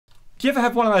Do you ever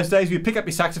have one of those days where you pick up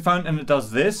your saxophone and it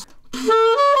does this?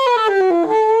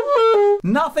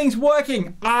 Nothing's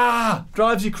working.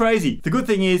 Drives you crazy. The good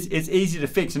thing is it's easy to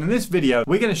fix, and in this video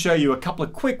we're going to show you a couple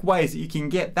of quick ways that you can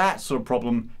get that sort of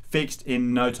problem fixed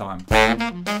in no time.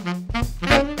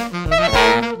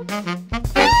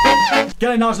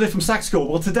 G'day, Nigel here from Sax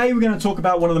School. Well, today we're going to talk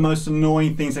about one of the most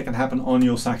annoying things that can happen on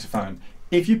your saxophone.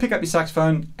 If you pick up your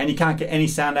saxophone and you can't get any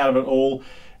sound out of it at all,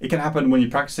 it can happen when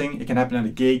you're practicing, it can happen at a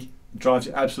gig, it drives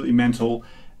you absolutely mental.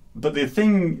 But the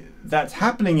thing that's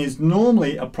happening is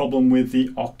normally a problem with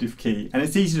the octave key, and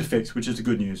it's easy to fix, which is the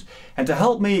good news. And to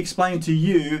help me explain to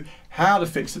you how to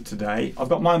fix it today, I've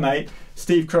got my mate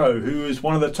Steve Crow, who is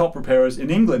one of the top repairers in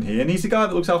England here, and he's the guy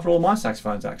that looks after all my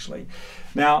saxophones actually.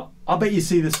 Now, I bet you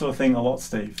see this sort of thing a lot,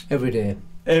 Steve. Every day.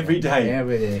 Every day?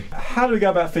 Every day. How do we go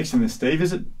about fixing this, Steve?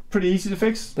 Is it pretty easy to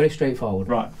fix? Very straightforward.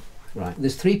 Right. Right.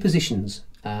 There's three positions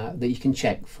that you can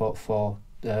check for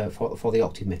the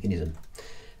octave mechanism.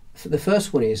 The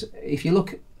first one is, if you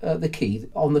look at the key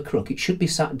on the crook, it should be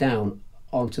sat down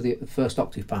onto the first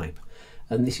octave pipe,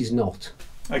 and this is not.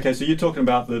 Okay, so you're talking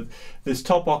about this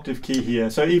top octave key here.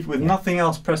 So if with nothing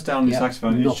else pressed down on your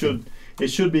saxophone, it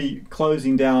should be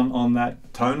closing down on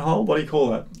that tone hole. What do you call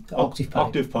that? The octave pipe.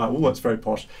 Octave pipe. Oh, that's very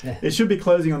posh. Yeah. It should be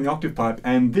closing on the octave pipe,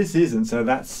 and this isn't. So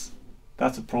that's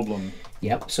a problem.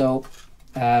 Yep. So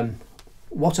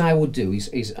what I would do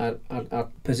is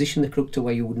I'd position the crook to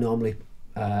where you would normally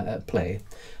play,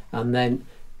 and then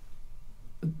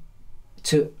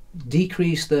to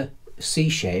decrease the C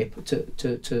shape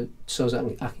so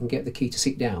that I can get the key to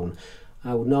sit down,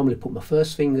 I would normally put my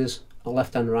first fingers,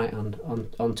 left hand, right hand,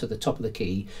 onto the top of the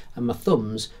key, and my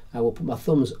thumbs, I will put my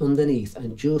thumbs underneath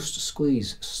and just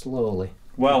squeeze slowly.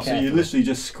 Wow, so you're literally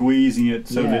just squeezing it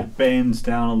so that it bends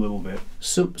down a little bit.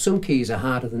 Some keys are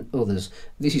harder than others.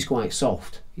 This is quite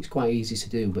soft, it's quite easy to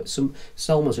do, but some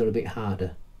Selmas are a bit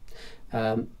harder.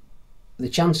 The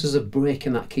chances of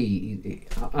breaking that key,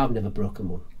 I've never broken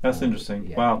one. That's interesting.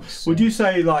 Yeah, wow. Would you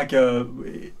say like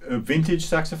vintage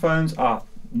saxophones are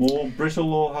more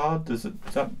brittle or hard? Is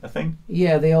that a thing?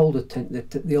 Yeah, the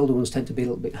older ones tend to be a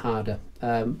little bit harder.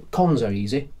 Cons are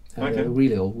easy,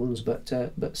 really old ones, but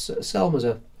Selmas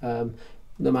are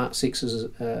the Mark 6s,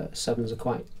 7s are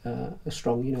quite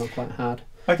strong, you know, quite hard.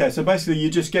 Okay, so basically you're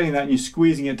just getting that and you're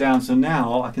squeezing it down. So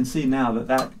now I can see now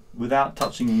that without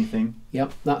touching anything.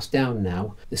 Yep, that's down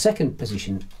now. The second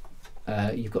position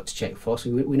you've got to check for. So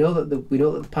we know that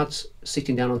the pad's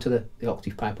sitting down onto the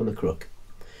octave pipe on the crook.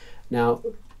 Now,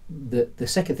 the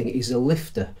second thing is the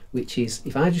lifter, which is,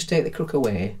 if I just take the crook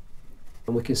away,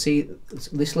 and we can see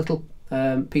this little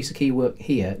piece of key work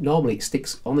here. Normally it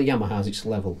sticks on the Yamahas, it's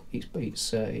level.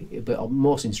 But on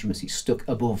most instruments it's stuck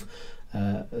above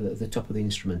the top of the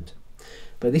instrument.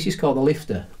 But this is called the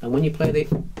lifter, and when you play the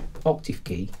octave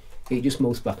key, it just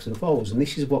moves backwards and forwards, and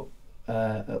this is what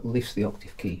lifts the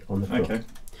octave key on the crook. Okay.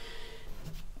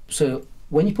 So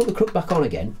when you put the crook back on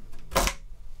again,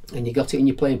 and you got it in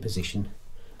your playing position,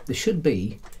 there should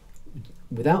be,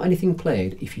 without anything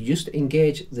played, if you just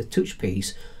engage the touch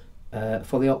piece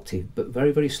for the octave, but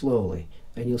very, very slowly,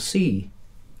 and you'll see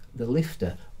the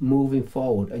lifter moving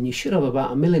forward, and you should have about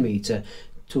 1 millimetre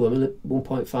to a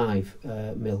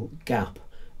 1.5 mil gap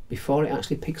before it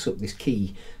actually picks up this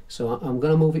key. So I'm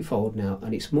going to move it forward now,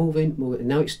 and it's moving, and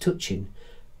now it's touching,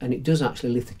 and it does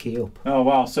actually lift the key up. Oh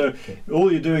wow, so all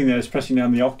you're doing there is pressing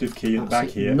down the octave key at the back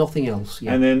here. Nothing else,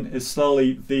 yeah. And then it's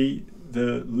slowly the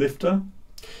lifter,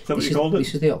 is that what you called it?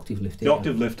 This is the octave lifter. The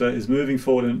octave lifter is moving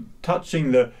forward and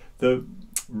touching the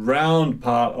round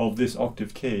part of this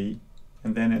octave key,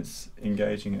 and then it's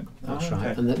engaging it. That's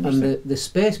right. And the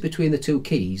space between the two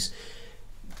keys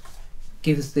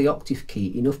gives the octave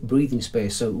key enough breathing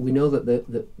space, so we know that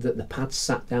the pad's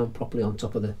sat down properly on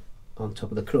top of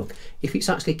the crook. If it's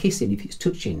actually kissing, if it's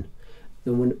touching,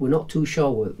 then we're not too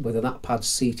sure whether that pad's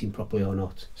seating properly or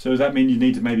not. So does that mean you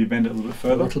need to maybe bend it a little bit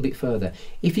further? A little bit further.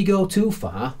 If you go too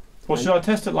far... Well, should I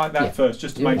test it like that first,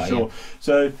 just to make sure? Yeah.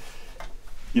 So,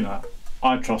 you know,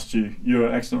 I trust you. You're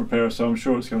an excellent repairer, so I'm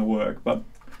sure it's going to work. But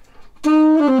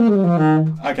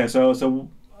okay, so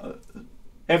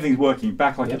everything's working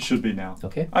back like it should be now.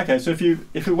 Okay. Okay, so if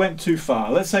it went too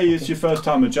far, let's say it's your first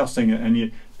time adjusting it and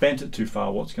you bent it too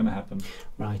far, what's going to happen?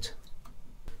 Right.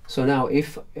 So now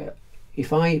if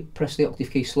I press the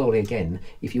octave key slowly again,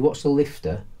 if you watch the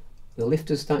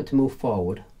lifter's starting to move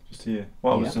forward. Just here.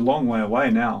 Well, it's a long way away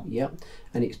now. Yeah,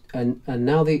 and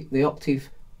now the octave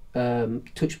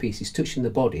touch piece is touching the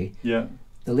body. Yeah.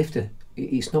 The lifter,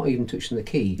 it's not even touching the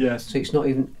key. Yes. So it's not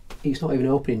even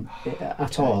opening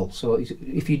at all. So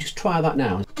if you just try that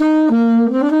now.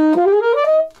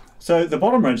 So the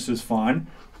bottom register is fine.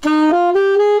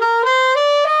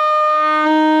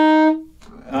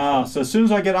 So as soon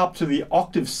as I get up to the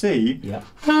octave C, Yeah.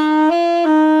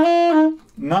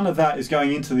 none of that is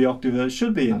going into the octave that it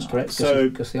should be in. That's correct. So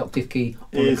Because the octave key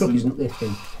on the crook isn't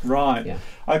lifting. right. Yeah.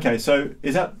 Okay, so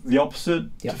is that the opposite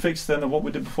Yeah. to fix then of what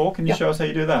we did before? Can you Yeah. show us how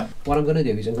you do that? What I'm going to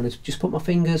do is I'm going to just put my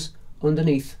fingers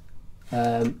underneath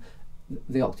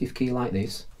the octave key like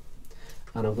this,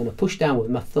 and I'm going to push down with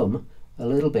my thumb a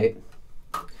little bit.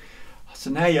 So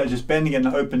now you're just bending it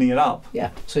and opening it up. Yeah,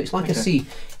 so it's like Okay. a C,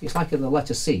 it's like the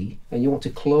letter C, and you want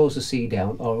to close the C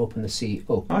down or open the C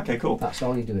up. Okay, cool. That's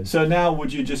all you're doing. So now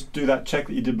would you just do that check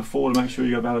that you did before to make sure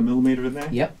you got about 1 millimetre in there?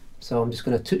 Yep, so I'm just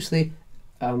going to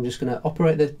I'm just going to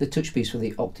operate the touch piece for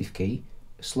the octave key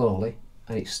slowly,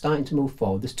 and it's starting to move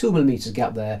forward. There's 2 millimetres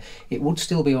gap there. It would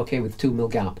still be okay with 2 mil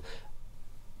gap.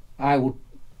 I would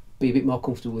be a bit more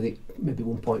comfortable with it, maybe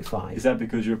 1.5. Is that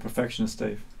because you're a perfectionist,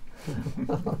 Steve?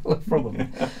 Probably.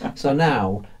 So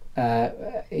now,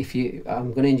 I'm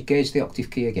going to engage the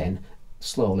octave key again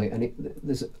slowly, and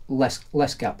there's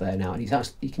less gap there now, and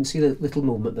you can see the little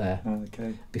movement there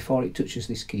Okay. before it touches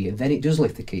this key, and then it does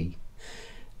lift the key.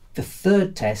 The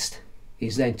third test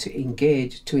is then to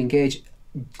engage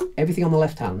everything on the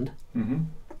left hand,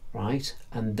 right,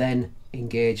 and then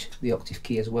engage the octave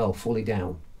key as well, fully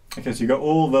down. Okay, so you've got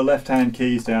all the left-hand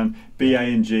keys down, B, A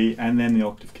and G, and then the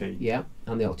octave key. Yeah,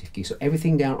 and the octave key. So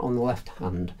everything down on the left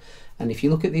hand. And if you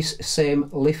look at this same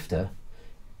lifter,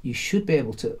 you should be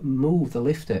able to move the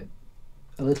lifter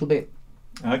a little bit.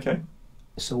 Okay.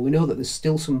 So we know that there's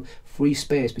still some free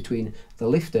space between the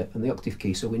lifter and the octave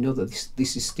key. So we know that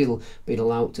this is still being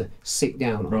allowed to sit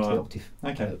down onto the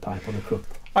octave pipe on the crook.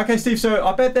 Okay, Steve, so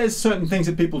I bet there's certain things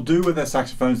that people do with their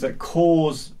saxophones that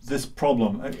cause this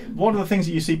problem. What are the things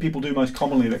that you see people do most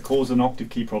commonly that cause an octave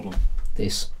key problem?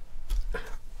 This.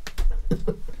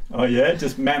 Oh yeah,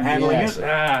 just manhandling Yes.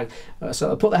 it?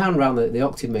 So I put the hand around the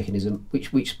octave mechanism,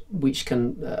 which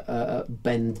can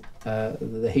bend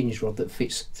the hinge rod that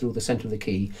fits through the centre of the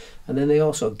key, and then they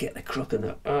also get the crook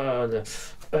and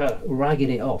ragging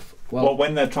it off. Well,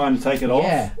 when they're trying to take it off,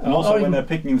 yeah, and also or when they're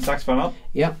picking the saxophone up.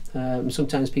 Yeah,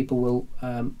 sometimes people will.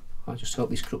 I just hope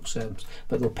these crooks,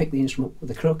 but they'll pick the instrument with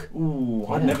the crook. Ooh,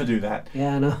 I'd never do that.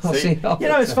 Yeah, no. See, you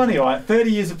know, it's funny, right?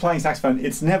 30 years of playing saxophone,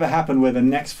 it's never happened where the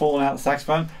neck's fallen out of the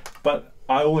saxophone, but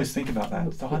I always think about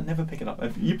that, so I'd never pick it up.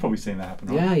 You've probably seen that happen,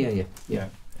 right? Yeah.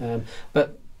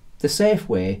 But the safe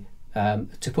way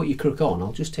to put your crook on,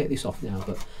 I'll just take this off now,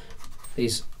 but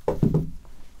is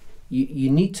you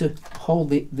need to hold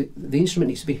the instrument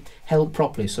needs to be held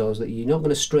properly so that you're not going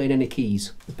to strain any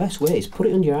keys. The best way is put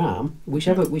it under your arm, which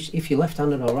if you're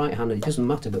left-handed or right-handed, it doesn't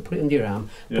matter, but put it under your arm.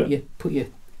 Put your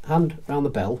hand around the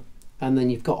bell, and then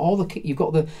you've got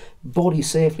the body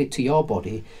safely to your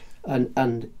body,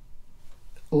 and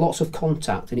lots of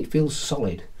contact, and it feels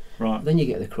solid. Right. Then you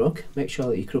get the crook. Make sure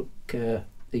that your crook,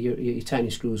 your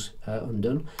tightening screws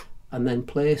undone, and then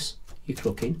place your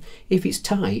crook in. If it's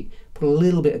tight, put a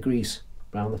little bit of grease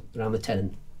around the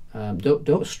tenon.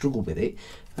 Don't struggle with it,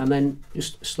 and then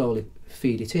just slowly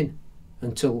feed it in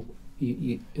until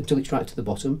it's right to the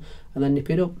bottom, and then nip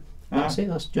it up. That's it.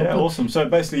 That's job done. Awesome. So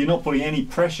basically, you're not putting any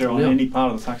pressure on any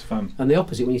part of the saxophone. And the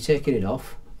opposite when you're taking it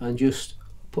off, and just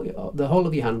put the whole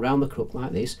of your hand round the crook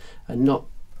like this, and not,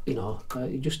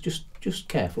 just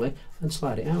carefully, and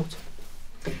slide it out.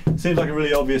 Seems like a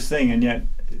really obvious thing, and yet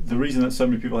the reason that so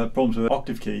many people have problems with the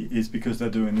octave key is because they're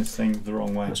doing this thing the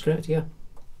wrong way. That's correct, yeah.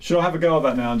 Should I have a go at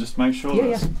that now and just make sure?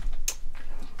 Yeah.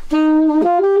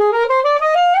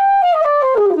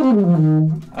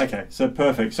 Okay, so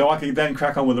perfect. So I could then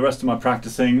crack on with the rest of my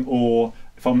practicing, or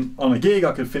if I'm on a gig,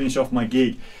 I could finish off my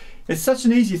gig. It's such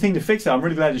an easy thing to fix that. I'm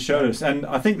really glad you showed us, and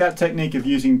I think that technique of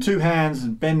using 2 hands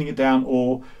and bending it down,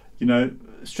 or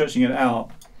stretching it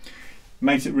out,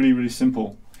 makes it really, really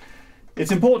simple.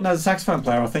 It's important as a saxophone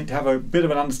player, I think, to have a bit of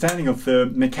an understanding of the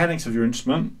mechanics of your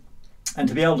instrument, and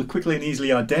to be able to quickly and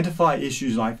easily identify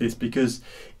issues like this, because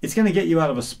it's going to get you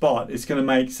out of a spot. It's going to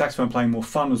make saxophone playing more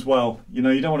fun as well. You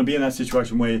don't want to be in that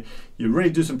situation where you really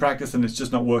do some practice and it's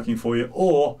just not working for you,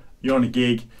 or you're on a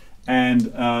gig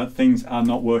and things are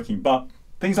not working. But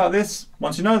things like this,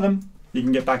 once you know them, you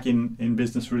can get back in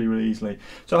business really, really easily.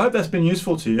 So I hope that's been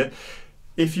useful to you.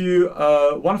 If you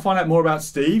want to find out more about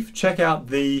Steve, check out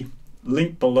the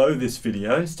link below this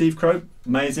video. Steve Crope,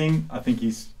 amazing. I think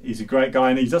he's a great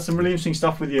guy, and he does some really interesting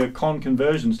stuff with your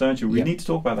conversions, don't you? We need to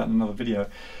talk about that in another video.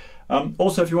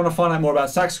 Also, if you want to find out more about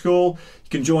Sax School, you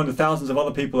can join the thousands of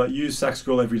other people that use Sax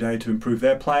School every day to improve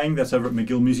their playing. That's over at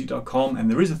McGillmusic.com, and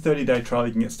there is a 30-day trial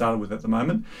you can get started with at the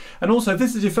moment. And also, if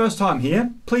this is your first time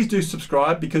here, please do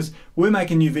subscribe, because we're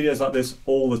making new videos like this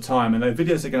all the time, and they're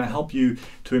videos that are going to help you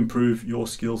to improve your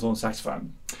skills on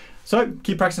saxophone. So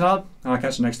keep practicing hard, and I'll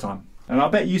catch you next time. And I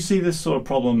bet you see this sort of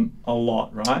problem a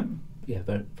lot, right? Yeah,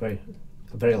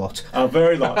 very lot. A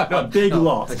very lot, a big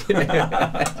lot.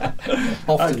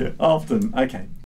 Often. Okay, often, okay.